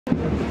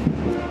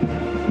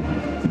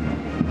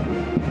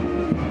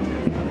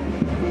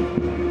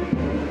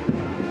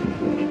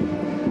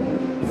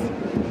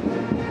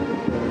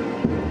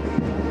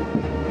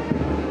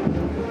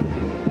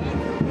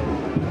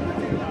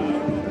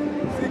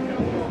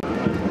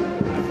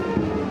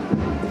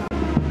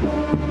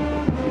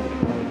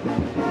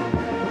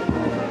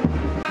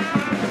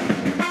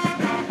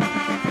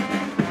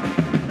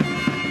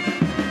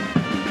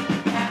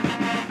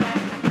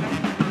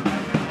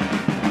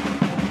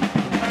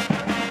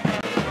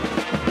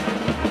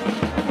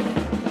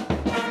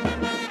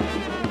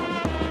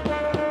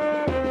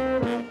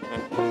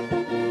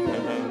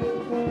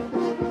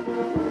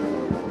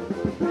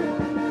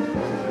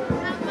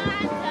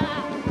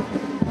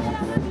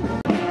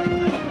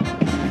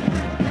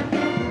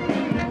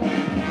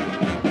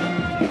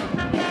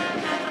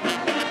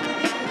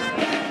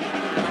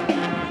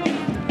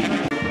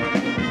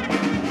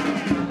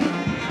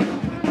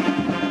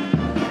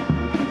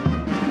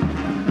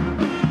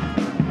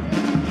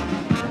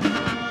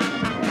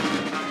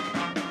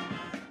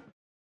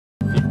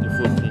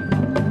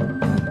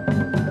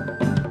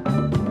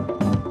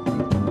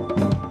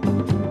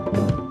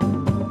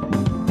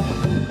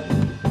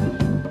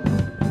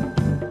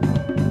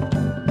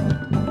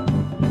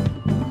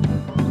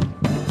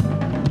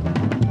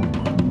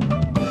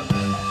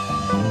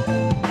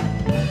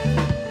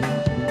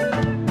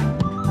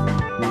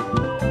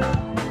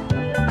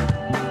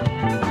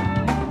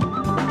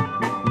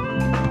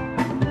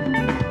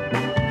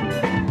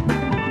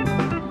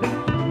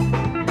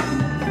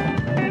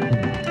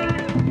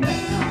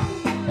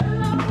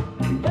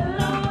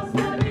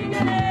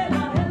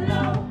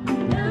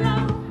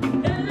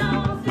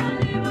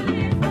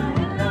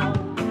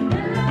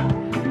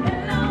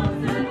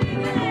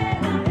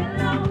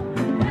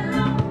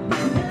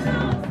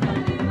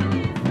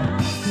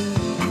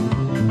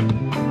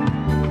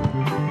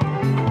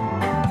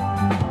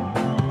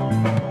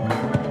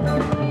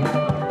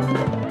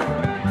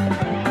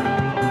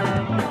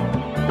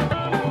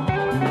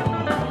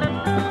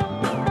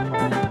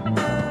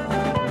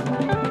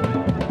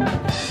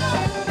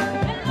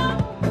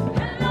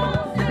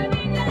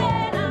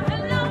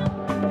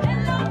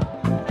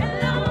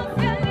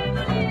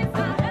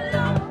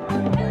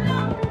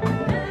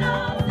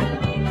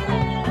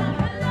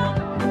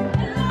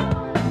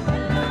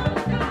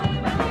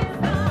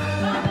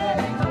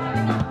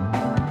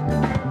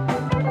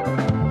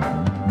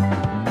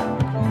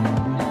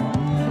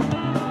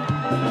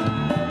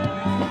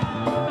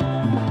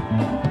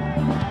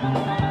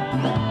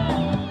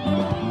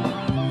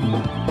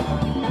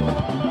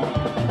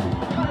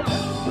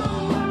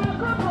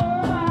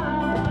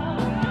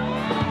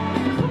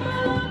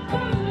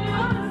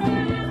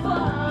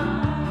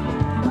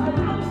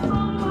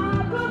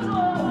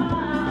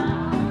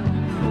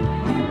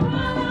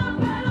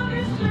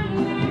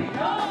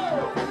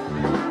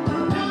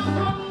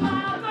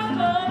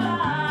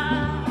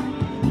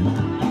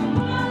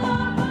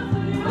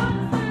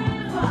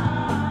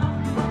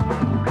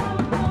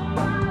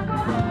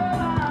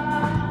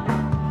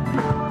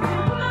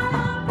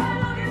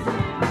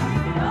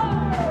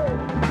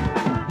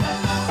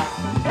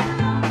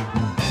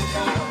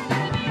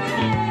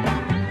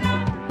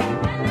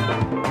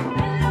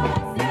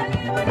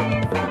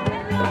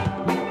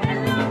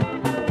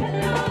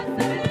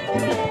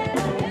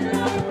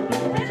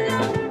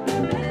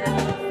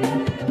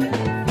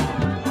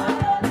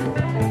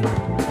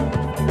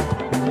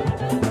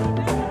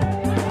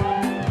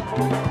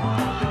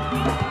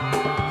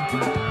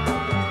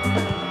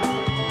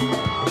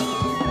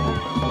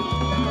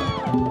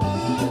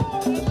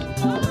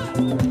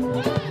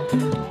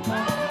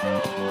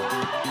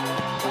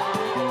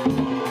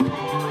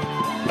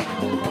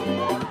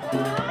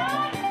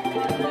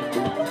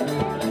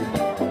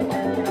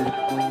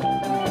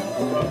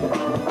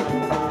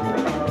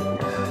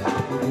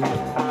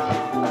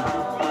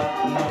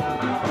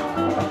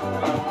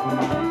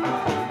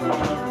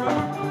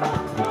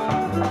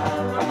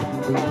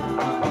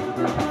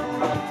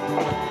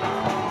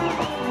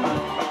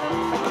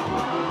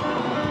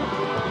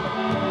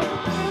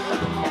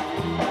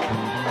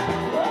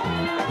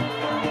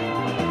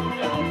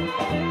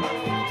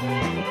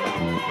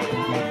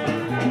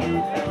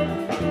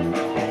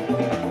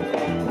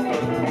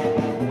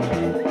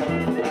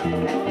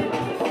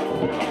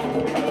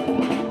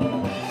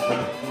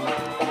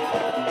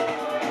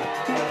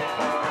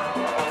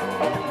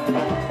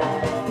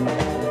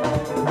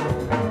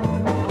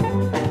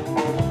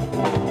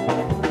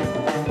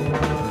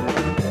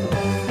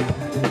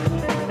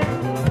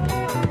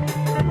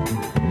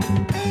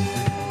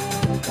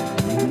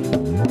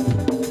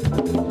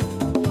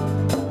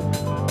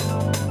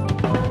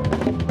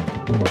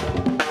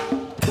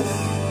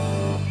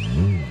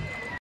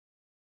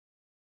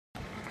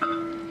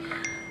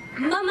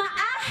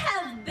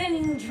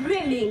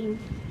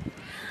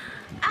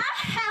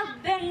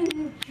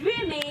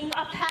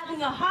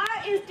having a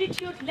higher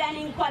institute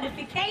learning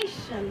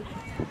qualification.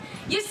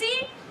 You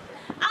see,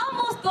 I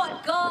almost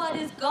thought God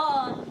is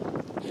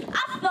gone.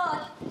 I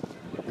thought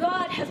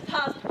God has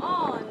passed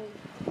on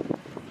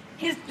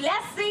his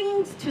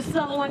blessings to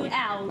someone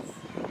else.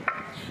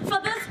 For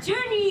this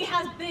journey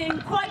has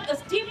been quite a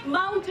steep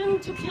mountain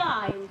to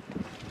climb.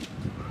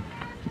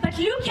 But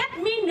look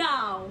at me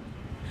now.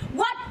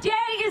 What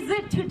day is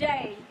it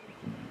today?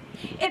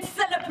 It's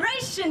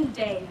Celebration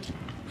Day,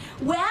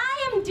 where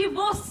I am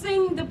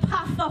divorcing the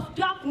path of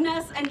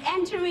darkness and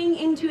entering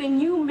into a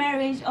new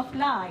marriage of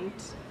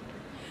light.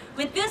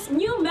 With this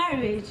new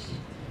marriage,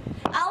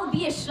 I'll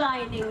be a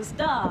shining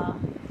star.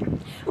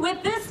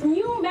 With this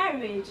new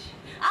marriage,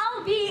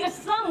 I'll be a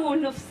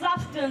someone of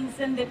substance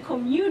in the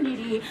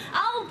community.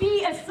 I'll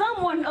be a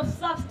someone of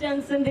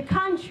substance in the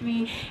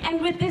country.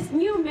 And with this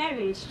new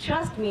marriage,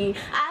 trust me,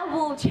 I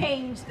will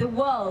change the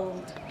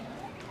world.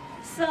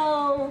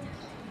 So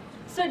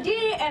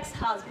dear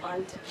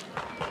ex-husband,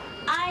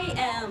 I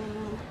am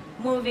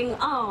moving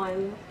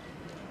on.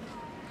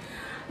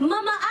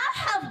 Mama, I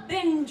have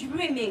been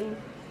dreaming.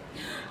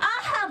 I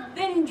have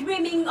been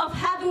dreaming of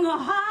having a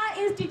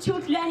high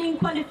institute learning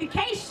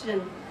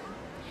qualification.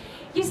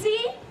 You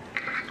see,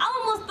 I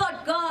almost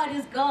thought God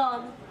is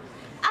gone.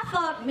 I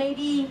thought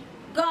maybe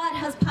God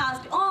has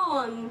passed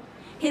on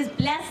his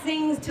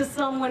blessings to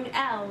someone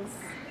else.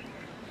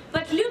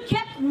 But look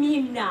at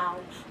me now.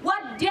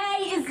 What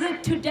day is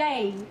it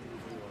today?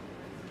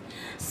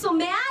 So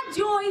may I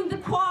join the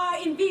choir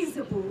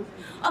invisible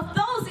of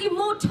those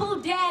immortal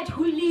dead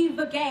who live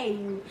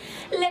again.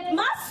 Let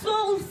my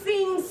soul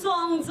sing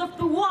songs of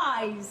the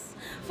wise,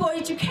 for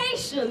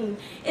education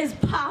is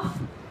path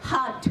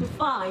hard to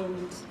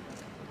find.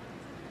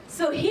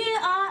 So here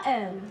I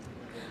am.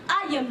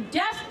 I am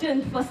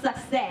destined for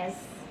success.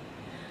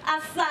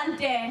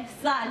 Asante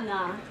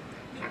sana.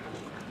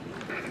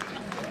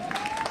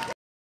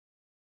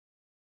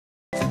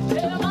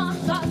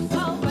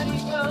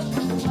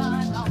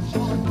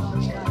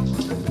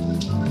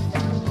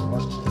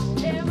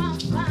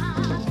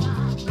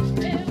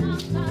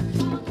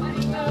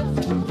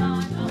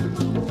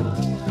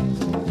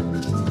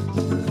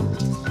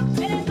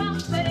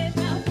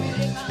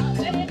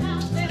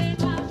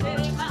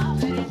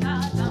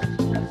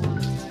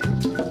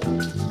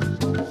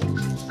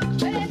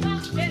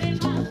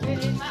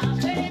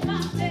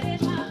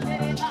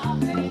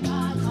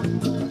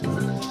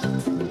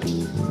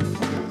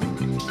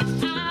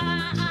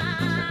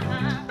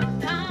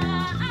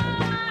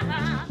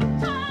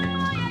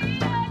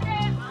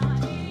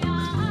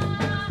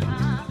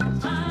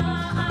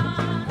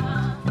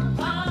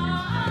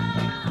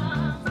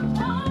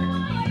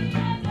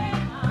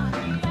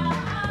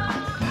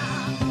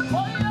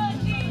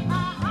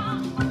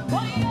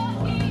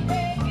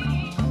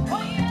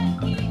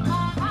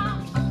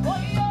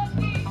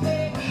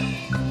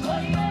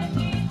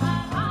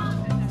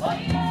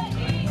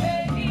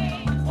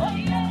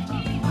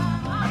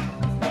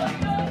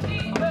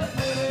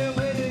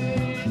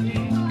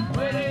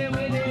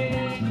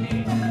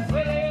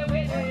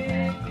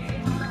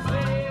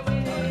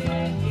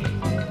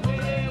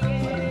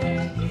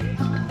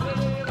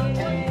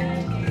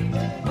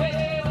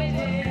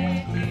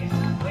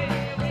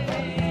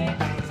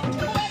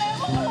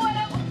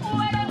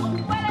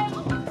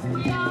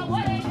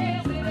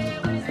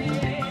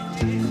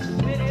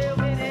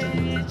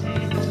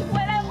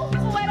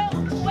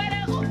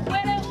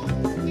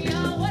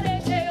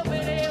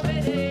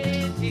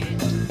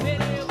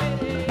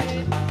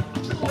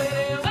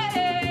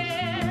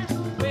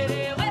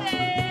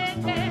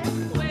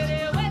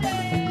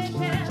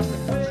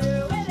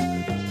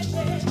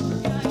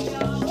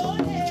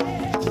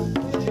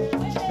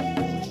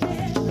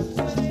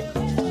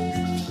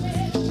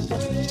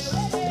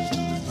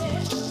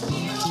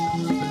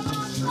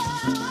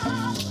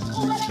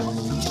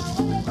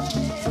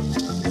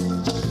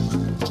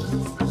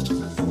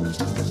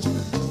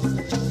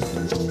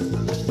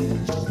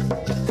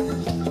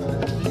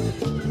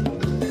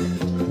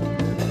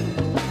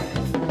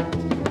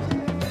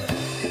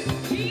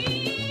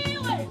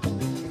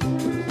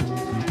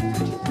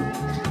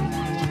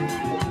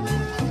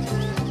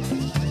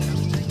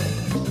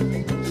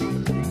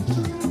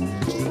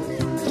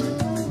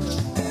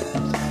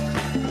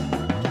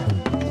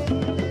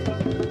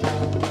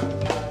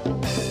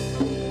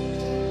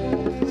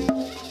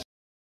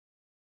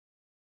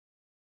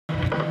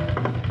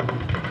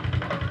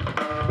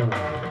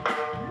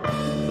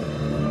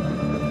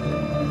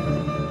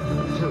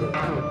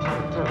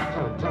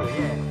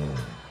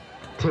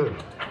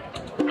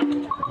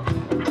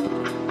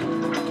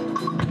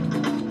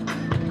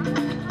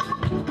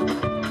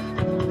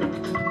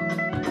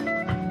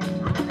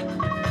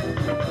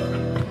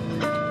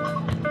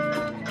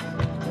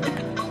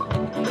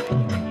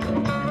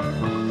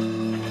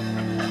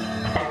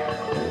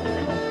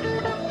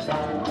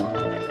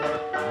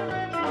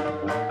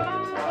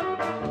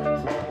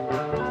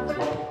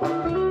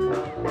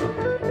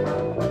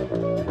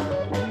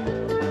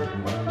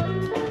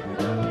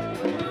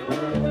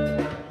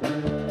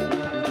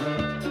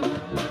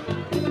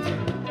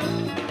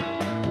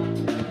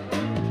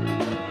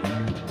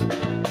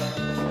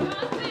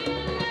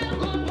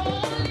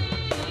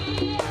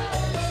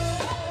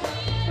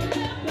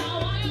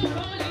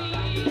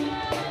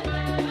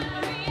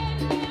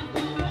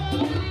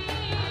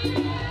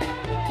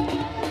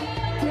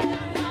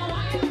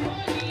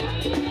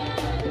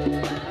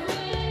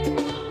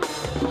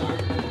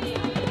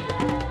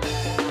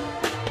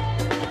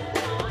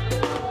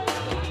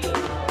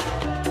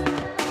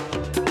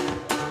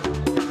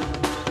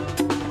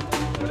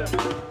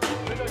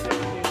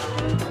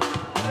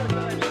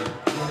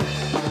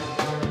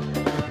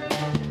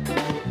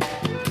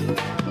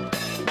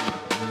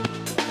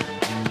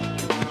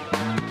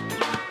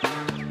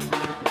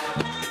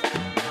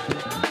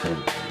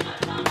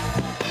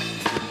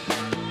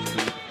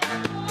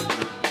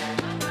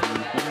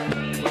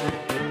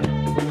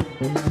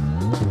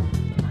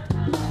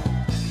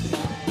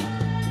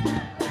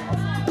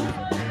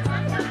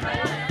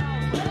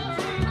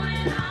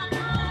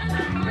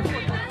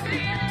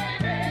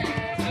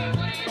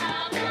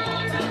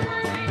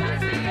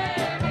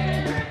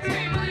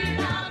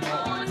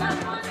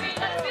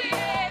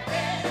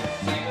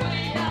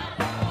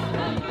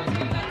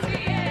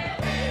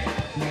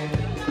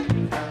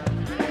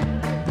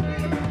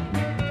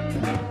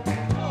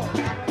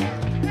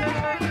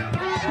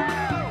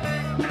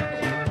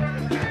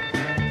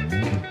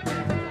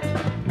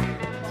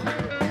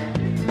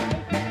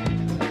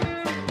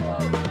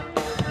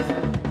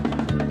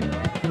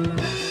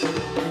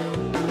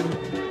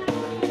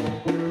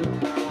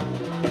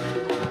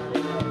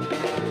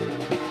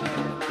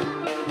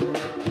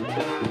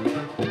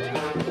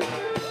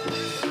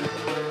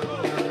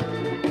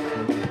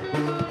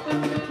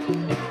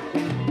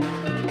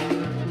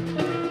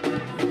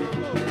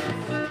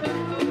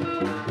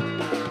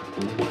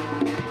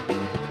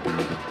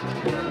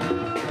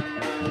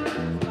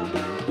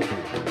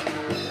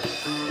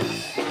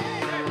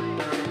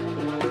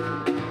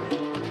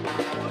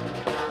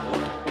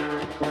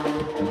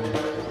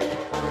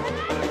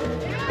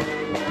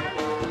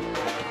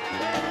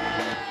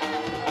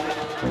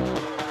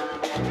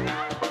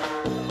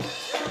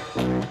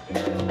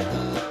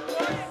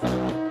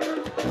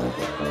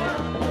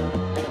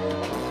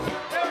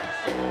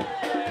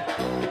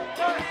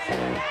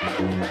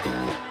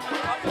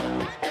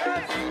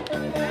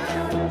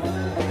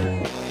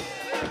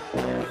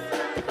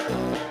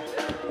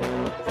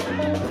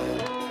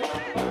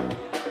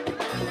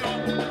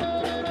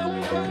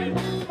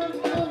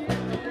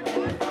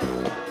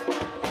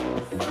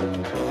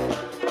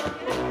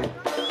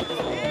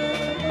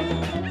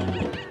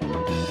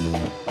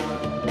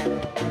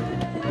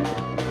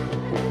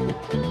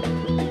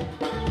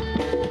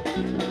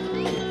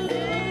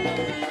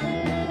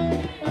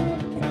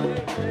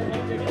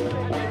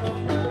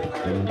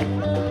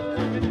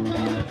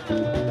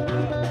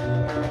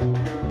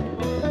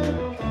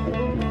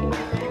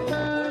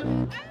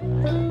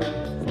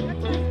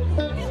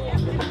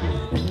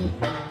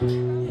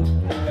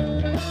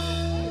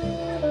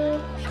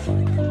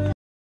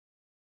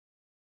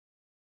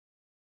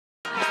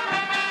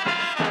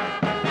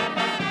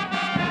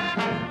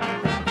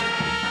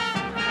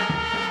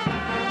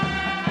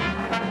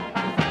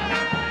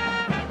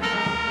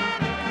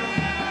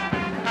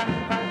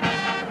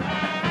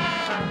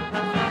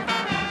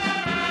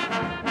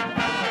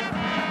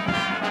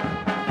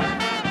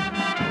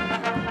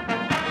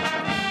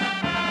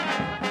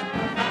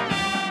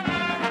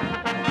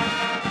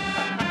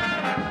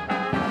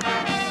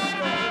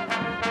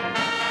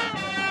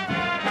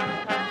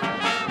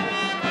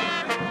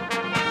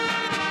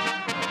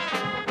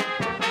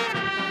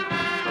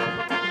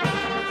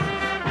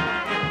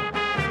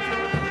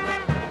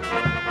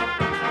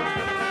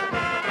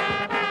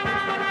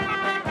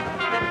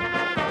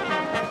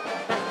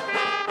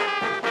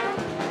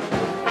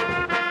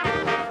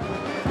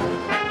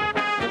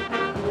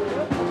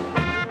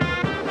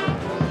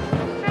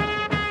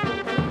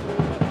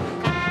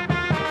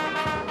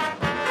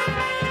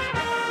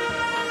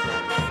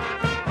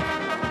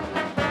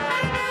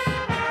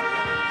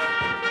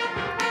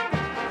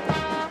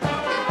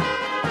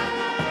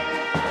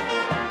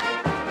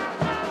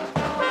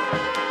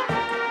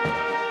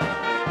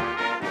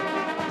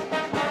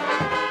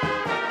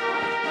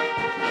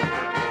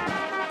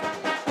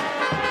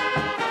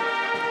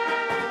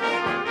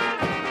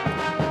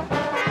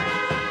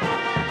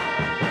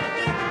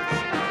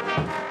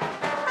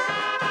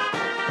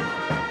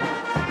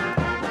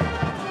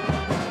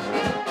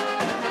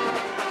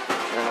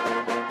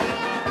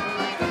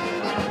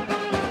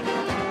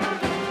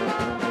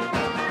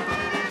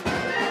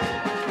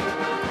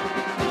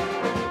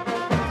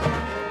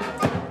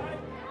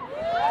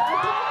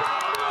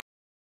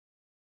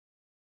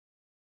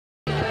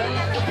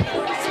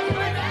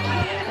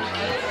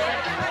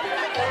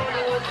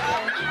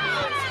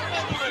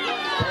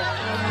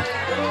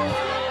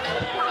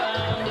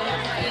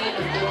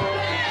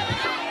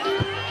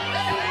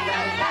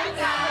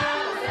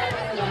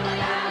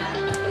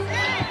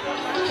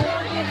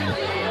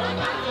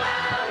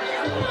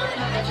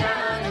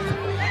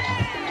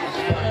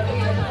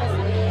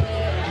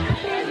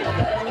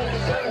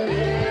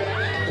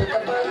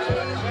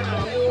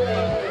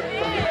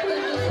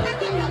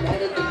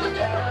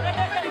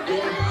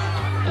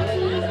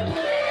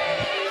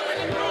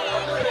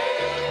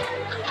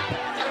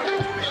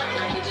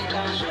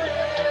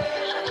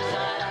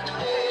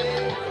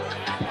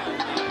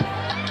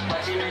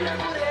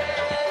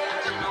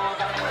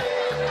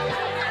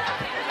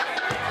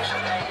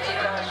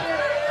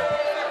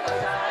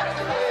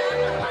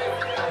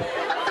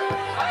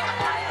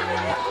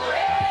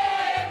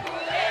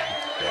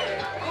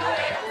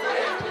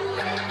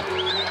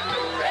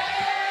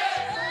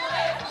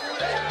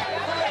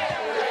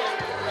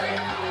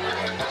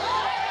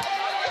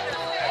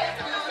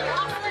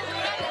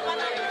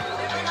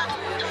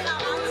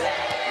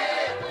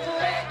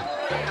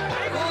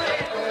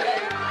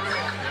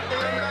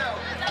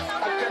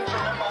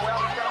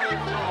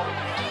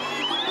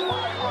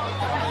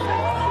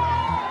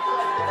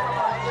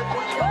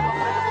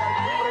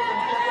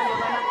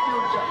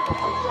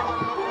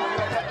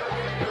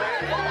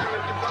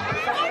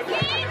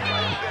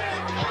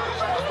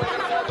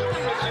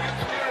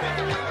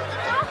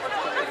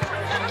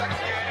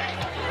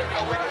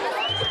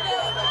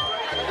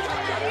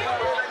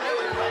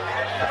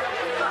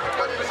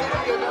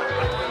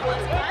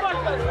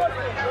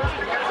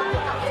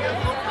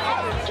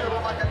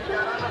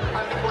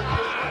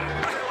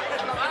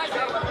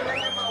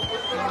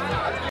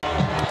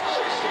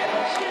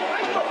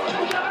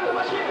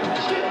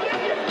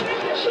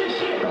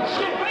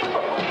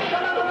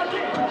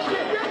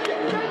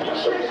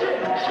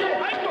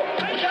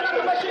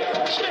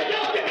 shit.